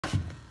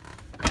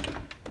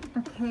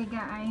Okay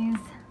guys,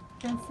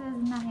 this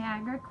is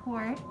Niagara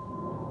Court. So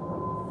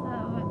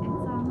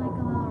it's on like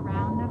a little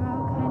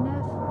roundabout kind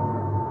of.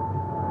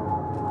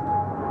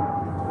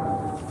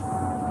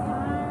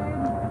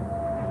 Yard,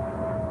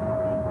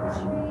 big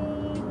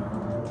tree.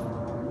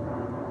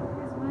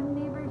 There's one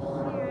neighbor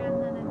here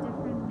and then a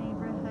different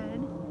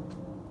neighborhood.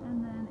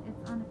 And then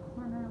it's on a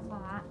corner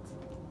lot.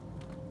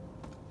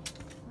 So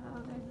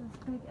there's this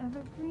big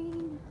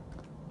evergreen.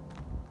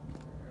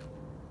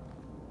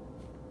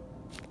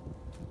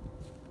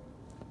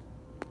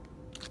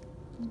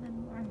 And then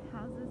more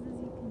houses as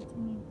you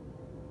continue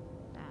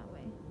that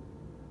way.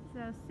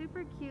 So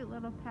super cute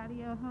little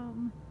patio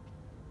home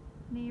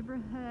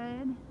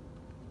neighborhood.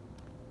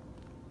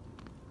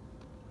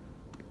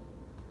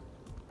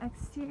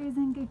 Exterior's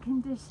in good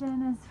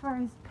condition as far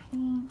as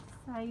paint,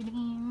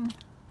 siding,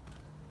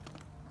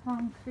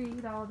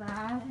 concrete, all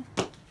that.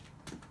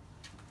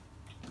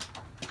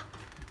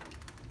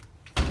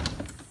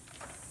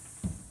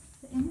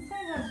 The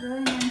inside has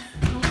really nice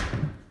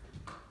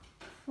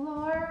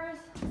floors.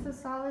 It's a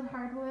solid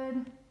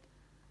hardwood.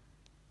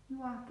 You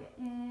walk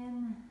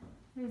in,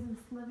 there's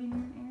this living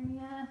room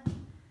area.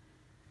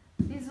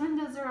 These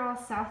windows are all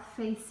south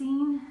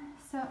facing,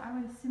 so I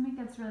would assume it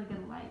gets really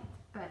good light,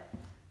 but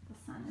the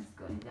sun is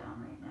going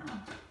down right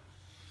now.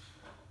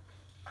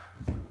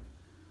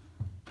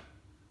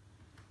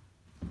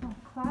 Little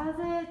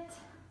closet.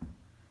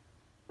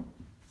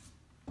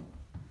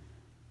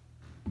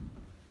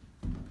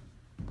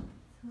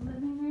 It's a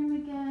living room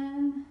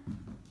again.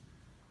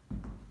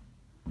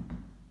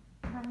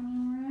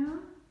 Dining room.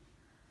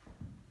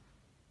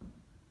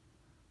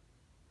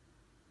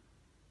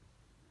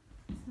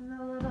 This is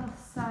a little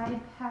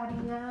side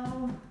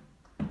patio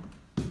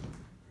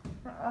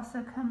that also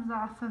comes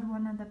off of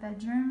one of the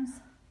bedrooms.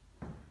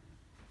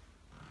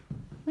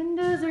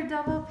 Windows are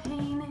double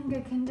pane in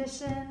good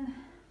condition,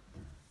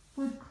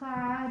 wood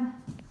clad.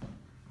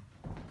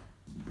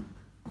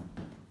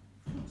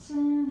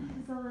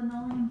 Kitchen is a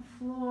linoleum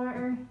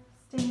floor,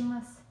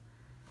 stainless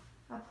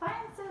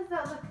appliances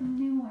that look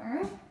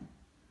newer.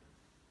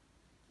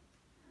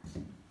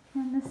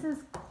 And this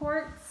is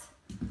quartz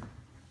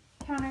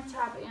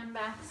countertop and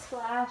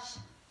backsplash.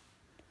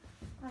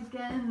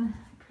 Again,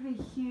 pretty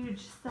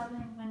huge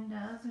southern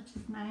windows, which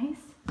is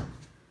nice.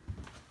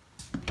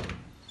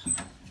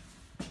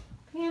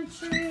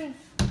 Pantry.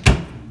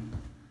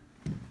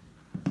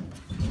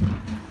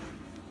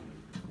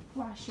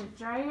 Washer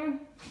dryer.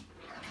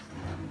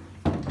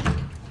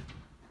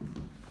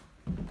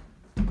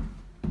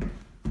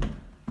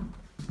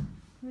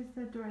 Here's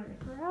the door to the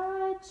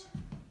garage.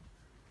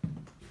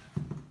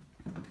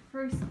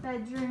 First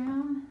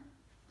bedroom.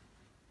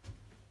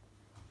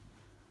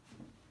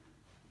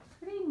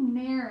 Pretty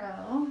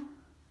narrow,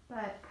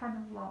 but kind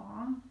of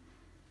long.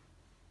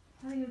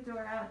 Patio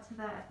door out to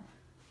that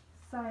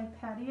side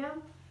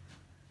patio.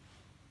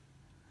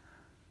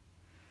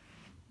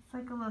 It's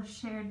like a little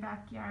shared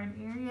backyard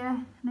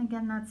area. And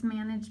again, that's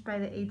managed by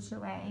the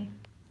HOA.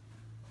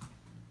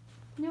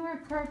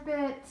 Newer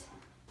carpet,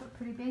 but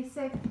pretty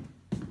basic.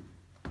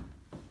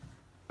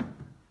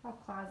 Hall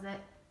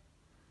closet.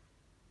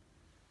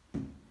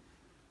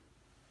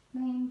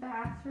 Main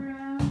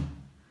bathroom.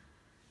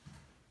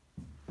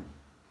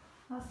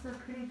 Also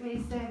pretty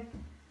basic.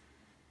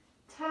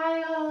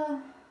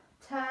 Tile,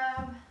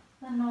 tub,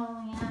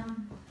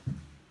 linoleum.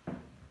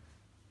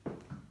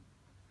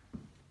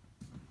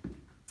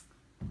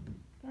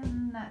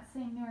 Again, that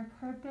same newer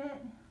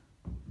carpet.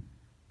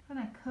 Kind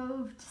of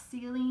coved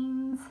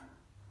ceilings.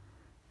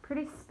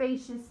 Pretty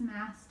spacious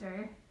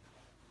master.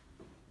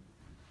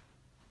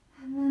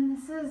 And then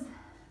this is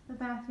the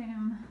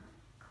bathroom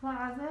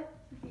closet.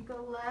 If you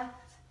go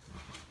left,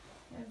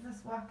 there's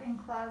this walk-in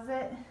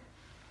closet.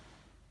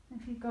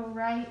 If you go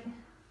right,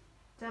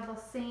 double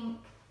sink.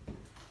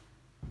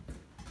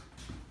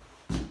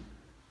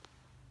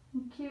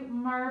 And cute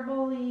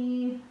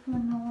marbly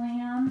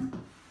linoleum.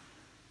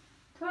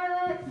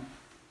 Toilet.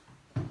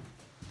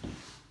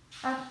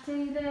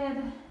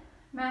 Updated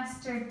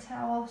master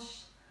towel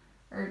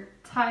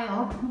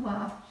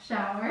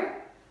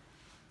shower.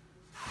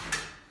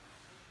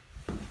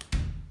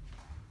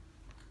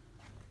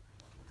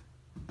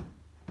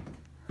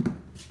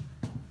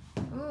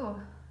 Ooh,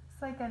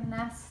 it's like a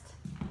Nest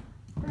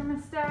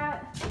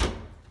thermostat.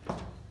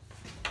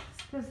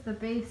 This is the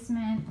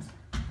basement.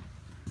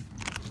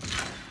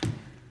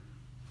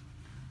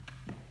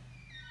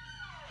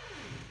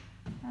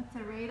 That's a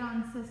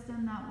radon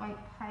system, that white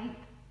pipe.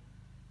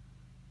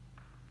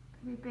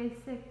 Pretty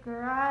basic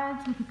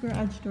garage with a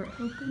garage door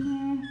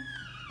opener.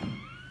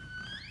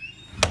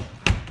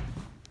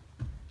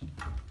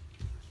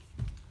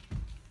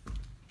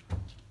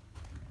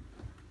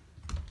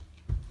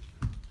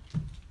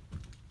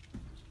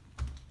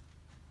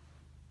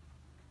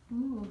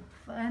 Ooh,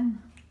 fun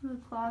little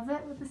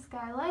closet with a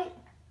skylight.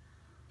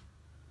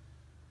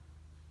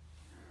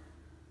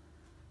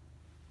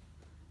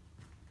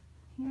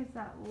 Here's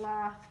that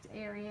loft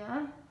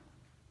area.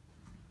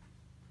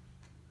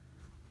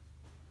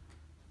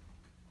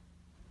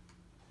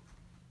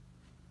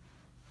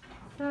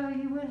 So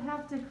you would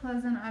have to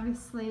close in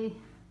obviously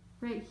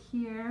right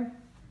here,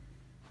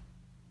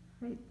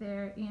 right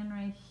there, and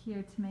right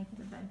here to make it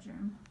a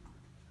bedroom.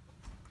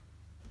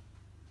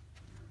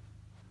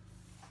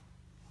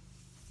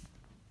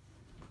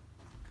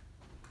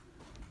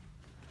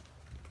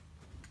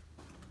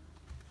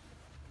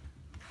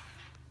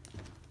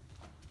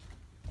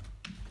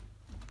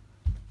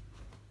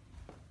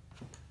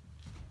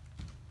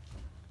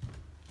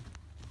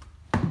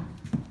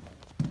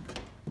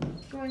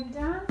 Going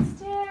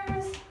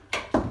downstairs.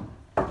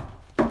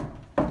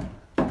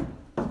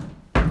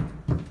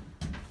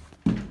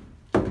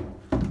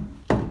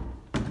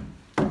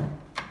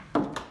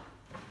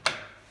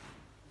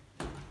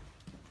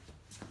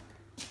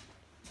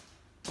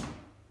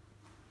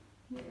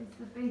 Here is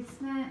the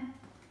basement.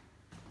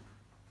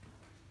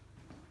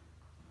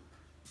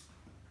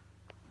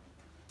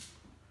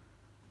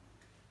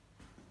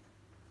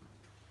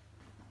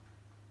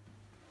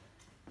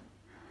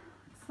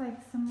 Looks like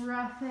some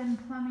rough-in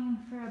plumbing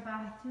for a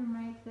bathroom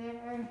right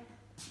there.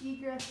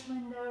 Egress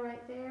window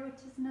right there, which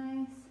is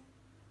nice.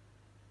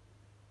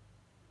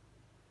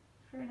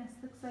 Furnace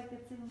looks like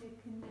it's in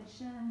good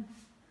condition.